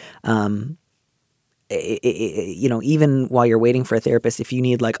overreacting. Even while you're waiting for a therapist, if you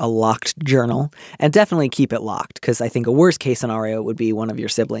need a locked journal, and definitely keep it locked, because I think a worst case scenario would be one of your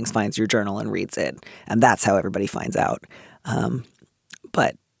siblings finds your journal and reads it. And that's how everybody finds out.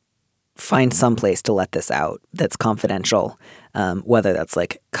 But find some place to let this out that's confidential, whether that's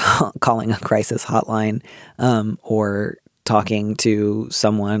calling a crisis hotline or talking to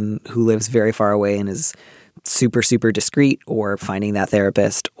someone who lives very far away and is super, super discreet, or finding that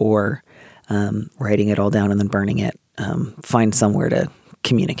therapist, or writing it all down and then burning it. Find somewhere to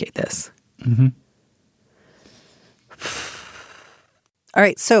communicate this. Mm-hmm. All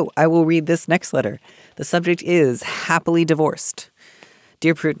right, so I will read this next letter. The subject is happily divorced.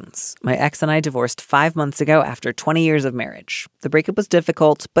 Dear Prudence, my ex and I divorced 5 months ago after 20 years of marriage. The breakup was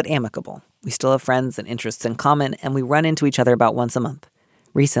difficult, but amicable. We still have friends and interests in common, and we run into each other about once a month.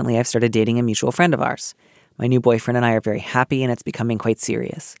 Recently, I've started dating a mutual friend of ours. My new boyfriend and I are very happy, and it's becoming quite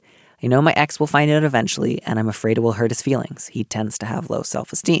serious. I know my ex will find out eventually, and I'm afraid it will hurt his feelings. He tends to have low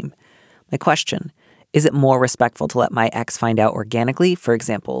self-esteem. My question, is it more respectful to let my ex find out organically, for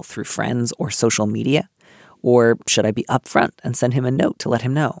example, through friends or social media? Or should I be upfront and send him a note to let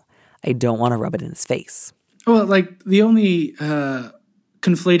him know? I don't want to rub it in his face. Well, like the only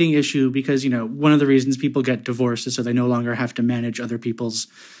conflating issue, because, one of the reasons people get divorced is so they no longer have to manage other people's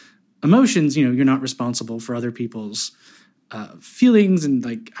emotions. You're not responsible for other people's feelings. And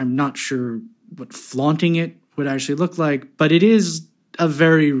like, I'm not sure what flaunting it would actually look like, but it is a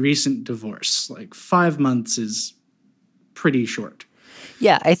very recent divorce. Like 5 months is pretty short.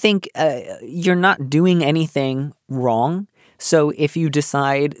 Yeah, I think you're not doing anything wrong. So if you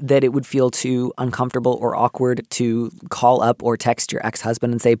decide that it would feel too uncomfortable or awkward to call up or text your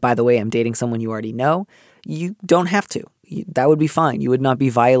ex-husband and say, by the way, I'm dating someone you already know, you don't have to. That would be fine. You would not be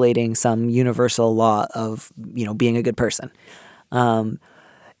violating some universal law of, being a good person.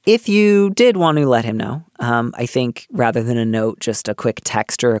 If you did want to let him know, I think rather than a note, just a quick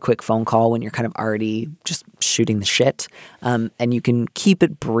text or a quick phone call when you're kind of already just shooting the shit. And you can keep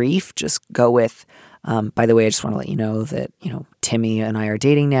it brief. Just go with, by the way, I just want to let you know that, Timmy and I are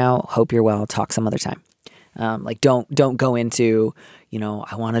dating now. Hope you're well. Talk some other time. Don't go into,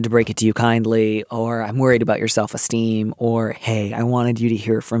 I wanted to break it to you kindly, or I'm worried about your self-esteem, or, hey, I wanted you to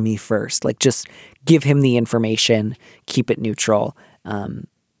hear from me first. Like, just give him the information, keep it neutral.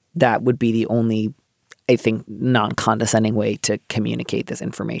 That would be the only, I think, non-condescending way to communicate this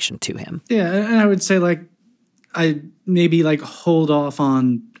information to him. Yeah, and I would say, I maybe, hold off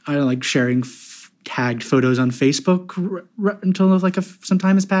on, sharing tagged photos on Facebook until, some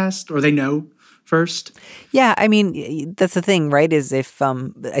time has passed, or they know first. Yeah, I mean, that's the thing, right, is if,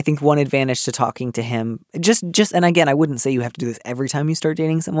 I think one advantage to talking to him, just, and again, I wouldn't say you have to do this every time you start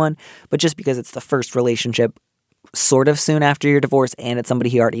dating someone, but just because it's the first relationship sort of soon after your divorce and it's somebody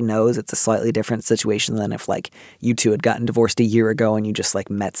he already knows, it's a slightly different situation than if you two had gotten divorced a year ago and you just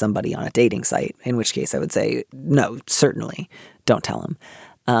met somebody on a dating site, in which case I would say, no, certainly don't tell him.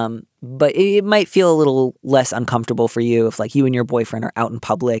 But it might feel a little less uncomfortable for you if you and your boyfriend are out in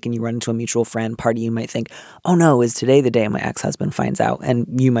public and you run into a mutual friend. Part of you might think, oh no, is today the day my ex-husband finds out?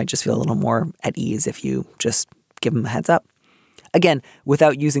 And you might just feel a little more at ease if you just give him a heads up. Again,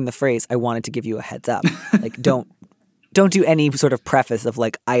 without using the phrase, I wanted to give you a heads up. Don't do any sort of preface of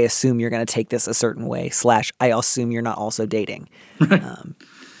I assume you're going to take this a certain way / I assume you're not also dating. Right.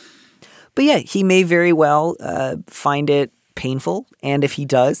 But yeah, he may very well find it painful. And if he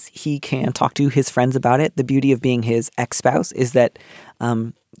does, he can talk to his friends about it. The beauty of being his ex-spouse is that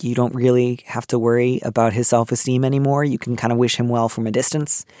you don't really have to worry about his self-esteem anymore. You can kind of wish him well from a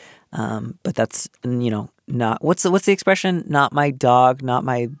distance. But that's, not, what's the expression? Not my dog, not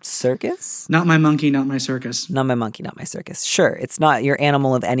my circus? Not my monkey, not my circus. Not my monkey, not my circus. Sure, it's not your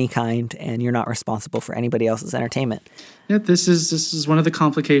animal of any kind, and you're not responsible for anybody else's entertainment. Yeah, this is one of the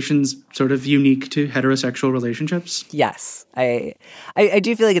complications sort of unique to heterosexual relationships. Yes. I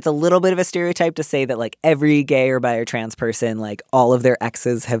do feel like it's a little bit of a stereotype to say that every gay or bi or trans person, all of their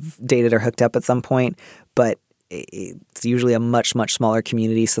exes have dated or hooked up at some point, but it's usually a much, much smaller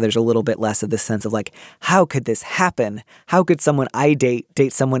community, so there's a little bit less of this sense of how could this happen? How could someone I date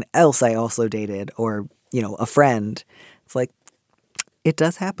someone else I also dated, or, a friend? It's it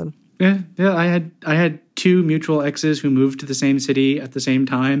does happen. Yeah. I had 2 mutual exes who moved to the same city at the same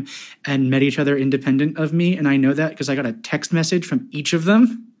time and met each other independent of me, and I know that because I got a text message from each of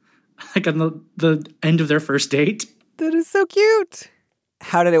them, on the end of their first date. That is so cute.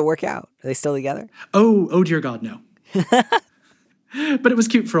 How did it work out? Are they still together? Oh dear God, no. But it was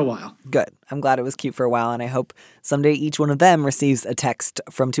cute for a while. Good. I'm glad it was cute for a while, and I hope someday each one of them receives a text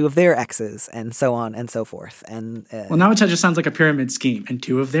from 2 of their exes, and so on and so forth. And well, now it just sounds like a pyramid scheme, and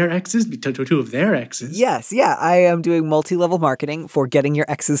 2 of their exes, 2 of their exes. Yes, yeah. I am doing multi-level marketing for getting your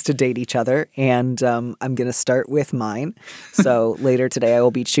exes to date each other, and I'm going to start with mine. So later today, I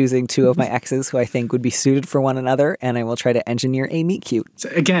will be choosing 2 of my exes who I think would be suited for one another, and I will try to engineer a meet cute. So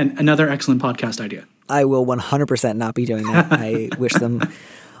again, another excellent podcast idea. I will 100% not be doing that. I wish them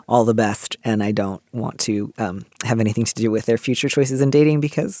all the best, and I don't want to have anything to do with their future choices in dating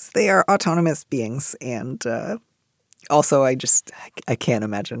because they are autonomous beings. And also, I can't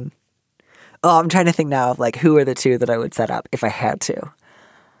imagine. Oh, I'm trying to think now of who are the 2 that I would set up if I had to.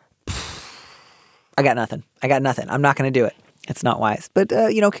 I got nothing. I'm not going to do it. It's not wise. But,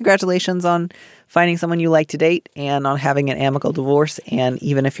 congratulations on finding someone you like to date and on having an amicable divorce. And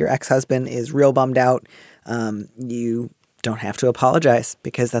even if your ex-husband is real bummed out, you don't have to apologize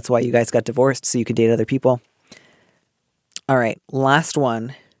because that's why you guys got divorced, so you could date other people. All right, last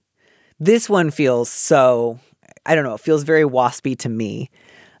one. This one feels so, I don't know, it feels very waspy to me.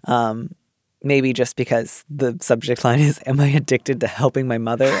 Maybe just because the subject line is, am I addicted to helping my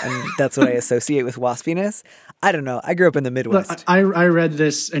mother? And that's what I associate with waspiness. I don't know. I grew up in the Midwest. Look, I read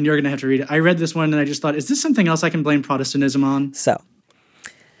this, and you're going to have to read it. I read this one, and I just thought, is this something else I can blame Protestantism on? So,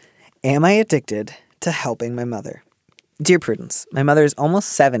 am I addicted to helping my mother? Dear Prudence, my mother is almost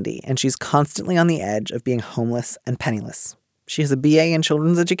 70, and she's constantly on the edge of being homeless and penniless. She has a BA in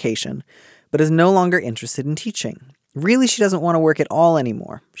children's education, but is no longer interested in teaching. Really, she doesn't want to work at all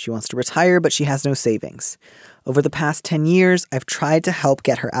anymore. She wants to retire, but she has no savings. Over the past 10 years, I've tried to help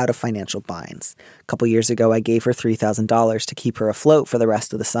get her out of financial binds. A couple years ago, I gave her $3,000 to keep her afloat for the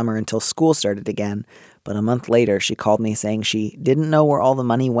rest of the summer until school started again. But a month later, she called me saying she didn't know where all the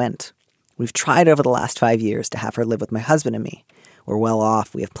money went. We've tried over the last 5 years to have her live with my husband and me. We're well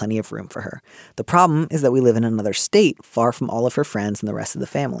off. We have plenty of room for her. The problem is that we live in another state, far from all of her friends and the rest of the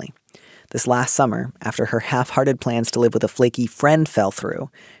family. This last summer, after her half-hearted plans to live with a flaky friend fell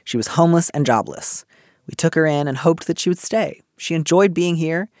through, she was homeless and jobless. We took her in and hoped that she would stay. She enjoyed being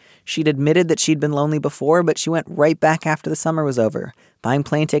here. She'd admitted that she'd been lonely before, but she went right back after the summer was over, buying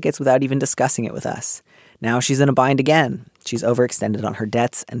plane tickets without even discussing it with us. Now she's in a bind again. She's overextended on her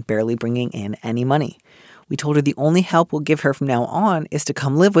debts and barely bringing in any money. We told her the only help we'll give her from now on is to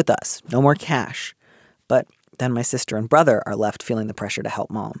come live with us. No more cash. But then my sister and brother are left feeling the pressure to help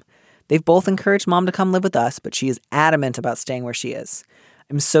Mom. They've both encouraged Mom to come live with us, but she is adamant about staying where she is.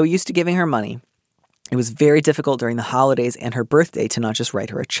 I'm so used to giving her money. It was very difficult during the holidays and her birthday to not just write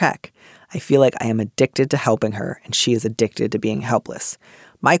her a check. I feel like I am addicted to helping her, and she is addicted to being helpless.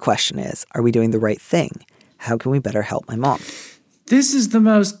 My question is, are we doing the right thing? How can we better help my mom? This is the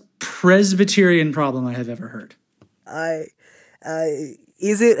most Presbyterian problem I have ever heard.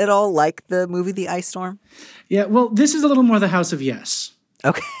 Is it at all like the movie The Ice Storm? Yeah, well, this is a little more the House of Yes.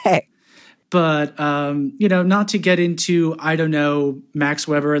 Okay. But, not to get into, I don't know, Max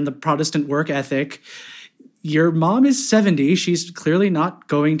Weber and the Protestant work ethic. Your mom is 70. She's clearly not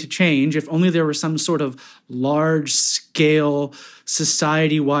going to change. If only there were some sort of large-scale,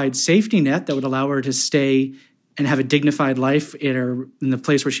 society-wide safety net that would allow her to stay and have a dignified life in the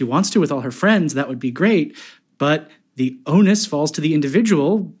place where she wants to with all her friends, that would be great. But the onus falls to the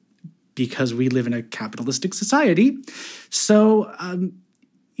individual because we live in a capitalistic society. So,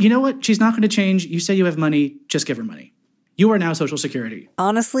 you know what? She's not going to change. You say you have money. Just give her money. You are now Social Security.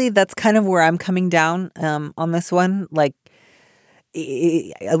 Honestly, that's kind of where I'm coming down on this one. Like,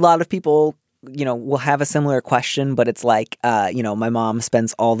 a lot of people, will have a similar question, but it's like, my mom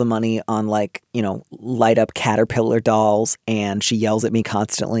spends all the money on light up Caterpillar dolls, and she yells at me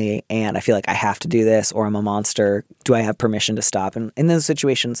constantly, and I feel like I have to do this, or I'm a monster. Do I have permission to stop? And in those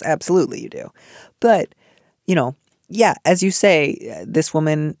situations, absolutely you do. But, yeah, as you say, this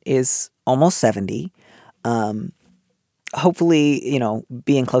woman is almost 70. Hopefully,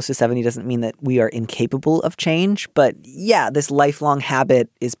 being close to 70 doesn't mean that we are incapable of change. But yeah, this lifelong habit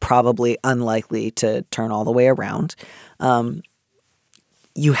is probably unlikely to turn all the way around. You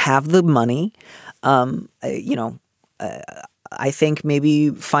have the money. I think maybe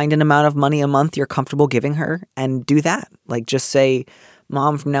find an amount of money a month you're comfortable giving her and do that. Like, just say,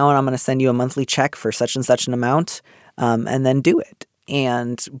 Mom, from now on, I'm going to send you a monthly check for such and such an amount, and then do it.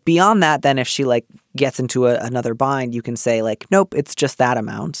 And beyond that, then if she gets into another bind, you can say nope, it's just that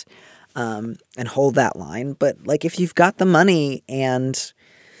amount, and hold that line. But if you've got the money and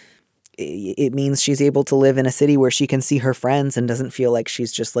it means she's able to live in a city where she can see her friends and doesn't feel like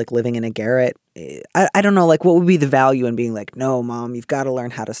she's just living in a garret. I don't know, what would be the value in being no, Mom, you've got to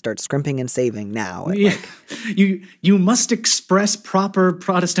learn how to start scrimping and saving now. Yeah. You must express proper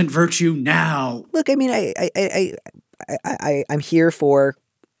Protestant virtue now. Look, I mean, I'm here for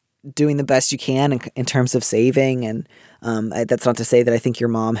doing the best you can in terms of saving, and that's not to say that I think your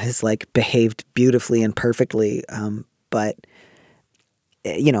mom has behaved beautifully and perfectly, but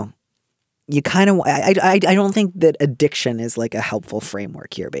you kind of I don't think that addiction is a helpful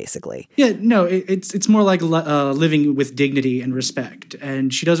framework here, basically. Yeah, no, it's more like living with dignity and respect,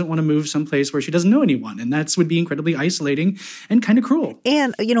 and she doesn't want to move someplace where she doesn't know anyone, and that would be incredibly isolating and kind of cruel.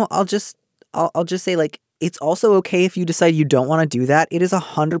 And I'll just say it's also okay if you decide you don't want to do that. It is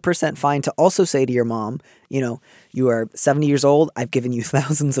 100% fine to also say to your mom, you are 70 years old. I've given you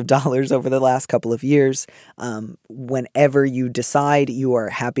thousands of dollars over the last couple of years. Whenever you decide you are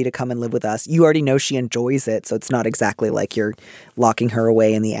happy to come and live with us, you already know she enjoys it. So it's not exactly like you're locking her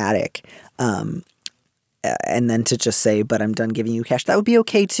away in the attic. And then to just say, but I'm done giving you cash, that would be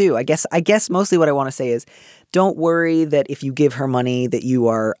okay too. I guess mostly what I want to say is, don't worry that if you give her money that you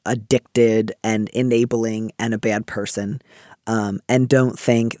are addicted and enabling and a bad person. And don't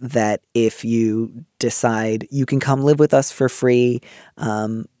think that if you decide you can come live with us for free,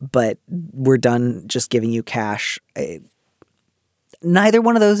 but we're done just giving you cash. Neither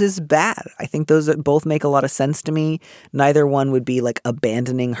one of those is bad. I think those both make a lot of sense to me. Neither one would be like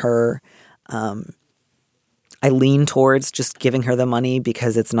abandoning her. I lean towards just giving her the money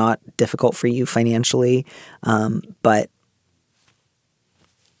because it's not difficult for you financially. But,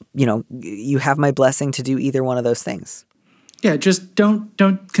 you know, you have my blessing to do either one of those things. Yeah, just don't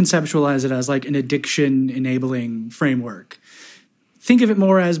conceptualize it as like an addiction enabling framework. Think of it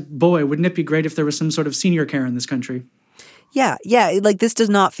more as, boy, wouldn't it be great if there was some sort of senior care in this country? Yeah. Like this does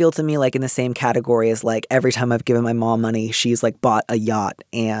not feel to me like in the same category as like every time I've given my mom money, she's like bought a yacht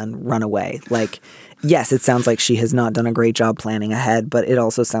and run away. Like, yes, it sounds like she has not done a great job planning ahead, but it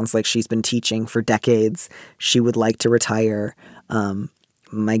also sounds like she's been teaching for decades. She would like to retire.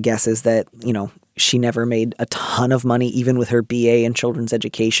 My guess is that, you know, she never made a ton of money, even with her BA in children's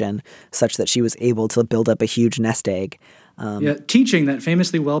education, such that she was able to build up a huge nest egg. Teaching, that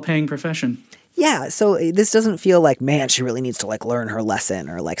famously well-paying profession. Yeah, so this doesn't feel like, man, she really needs to like learn her lesson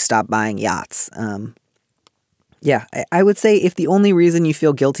or like stop buying yachts. I would say if the only reason you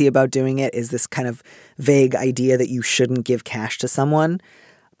feel guilty about doing it is this kind of vague idea that you shouldn't give cash to someone,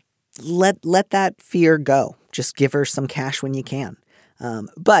 let that fear go. Just give her some cash when you can.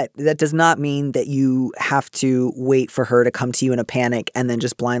 But that does not mean that you have to wait for her to come to you in a panic and then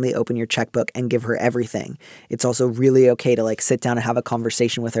just blindly open your checkbook and give her everything. It's also really okay to like sit down and have a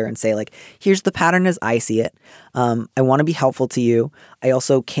conversation with her and say like, here's the pattern as I see it. I want to be helpful to you. I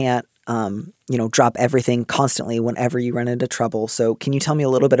also can't, drop everything constantly whenever you run into trouble. So can you tell me a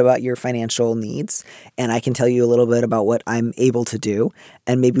little bit about your financial needs? And I can tell you a little bit about what I'm able to do.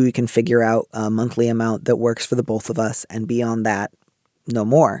 And maybe we can figure out a monthly amount that works for the both of us. And beyond that, no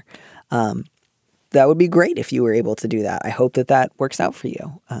more. That would be great if you were able to do that. I hope that works out for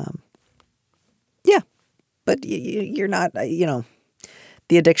you. But you're not, the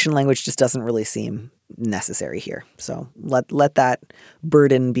addiction language just doesn't really seem necessary here. So let that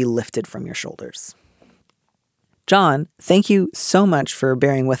burden be lifted from your shoulders. John, thank you so much for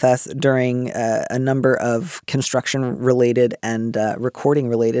bearing with us during a number of construction-related and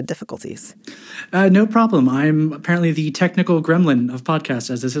recording-related difficulties. No problem. I'm apparently the technical gremlin of podcasts,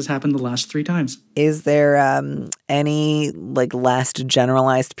 as this has happened the last 3 times. Is there any last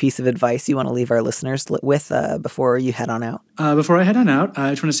generalized piece of advice you want to leave our listeners with before you head on out? Before I head on out, I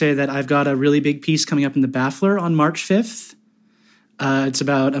just want to say that I've got a really big piece coming up in the Baffler on March 5th. It's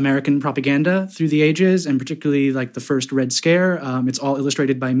about American propaganda through the ages, and particularly the first Red Scare. It's all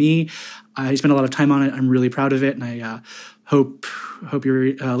illustrated by me. I spent a lot of time on it. I'm really proud of it, and I hope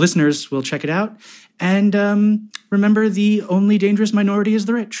your listeners will check it out. And remember, the only dangerous minority is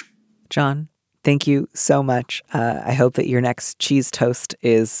the rich. John, thank you so much. I hope that your next cheese toast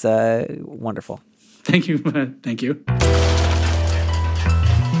is wonderful. Thank you. Thank you.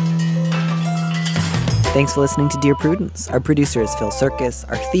 Thanks for listening to Dear Prudence. Our producer is Phil Serkis.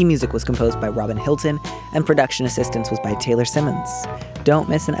 Our theme music was composed by Robin Hilton, and production assistance was by Taylor Simmons. Don't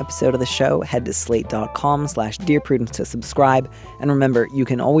miss an episode of the show. Head to slate.com/Dear Prudence to subscribe. And remember, you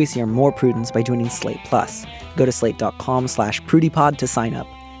can always hear more Prudence by joining Slate Plus. Go to slate.com/PrudyPod to sign up.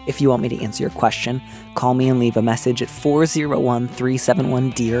 If you want me to answer your question, call me and leave a message at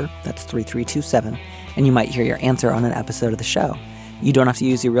 401-371-DEAR. That's 3327. And you might hear your answer on an episode of the show. You don't have to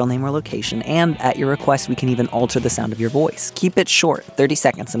use your real name or location, and at your request, we can even alter the sound of your voice. Keep it short, 30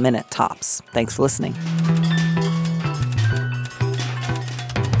 seconds, a minute, tops. Thanks for listening.